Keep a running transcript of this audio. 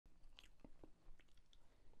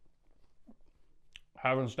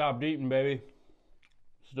Haven't stopped eating, baby.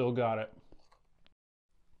 Still got it.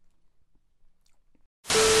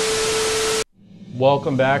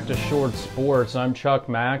 Welcome back to Short Sports. I'm Chuck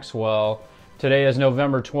Maxwell. Today is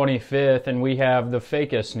November 25th, and we have the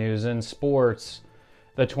fakest news in sports.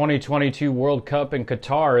 The 2022 World Cup in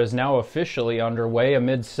Qatar is now officially underway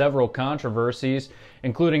amid several controversies,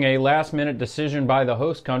 including a last-minute decision by the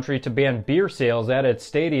host country to ban beer sales at its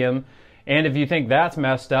stadium. And if you think that's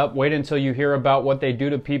messed up, wait until you hear about what they do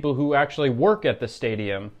to people who actually work at the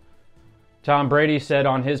stadium. Tom Brady said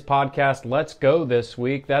on his podcast, Let's Go, this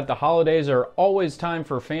week, that the holidays are always time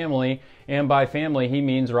for family, and by family he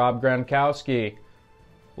means Rob Gronkowski.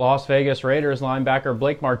 Las Vegas Raiders linebacker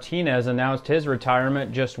Blake Martinez announced his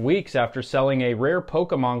retirement just weeks after selling a rare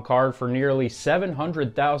Pokemon card for nearly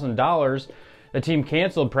 $700,000. The team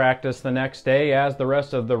canceled practice the next day as the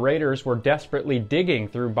rest of the Raiders were desperately digging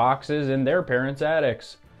through boxes in their parents'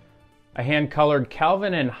 attics. A hand-colored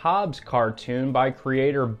Calvin and Hobbes cartoon by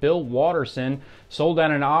creator Bill Watterson sold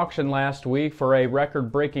at an auction last week for a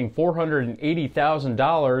record-breaking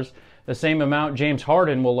 $480,000, the same amount James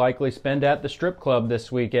Harden will likely spend at the strip club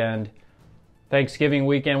this weekend. Thanksgiving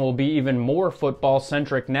weekend will be even more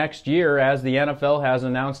football-centric next year as the NFL has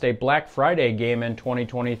announced a Black Friday game in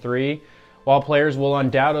 2023. While players will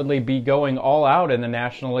undoubtedly be going all out in the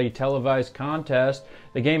nationally televised contest,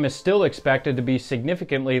 the game is still expected to be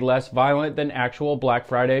significantly less violent than actual Black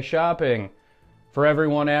Friday shopping. For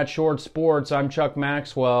everyone at Short Sports, I'm Chuck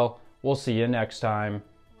Maxwell. We'll see you next time.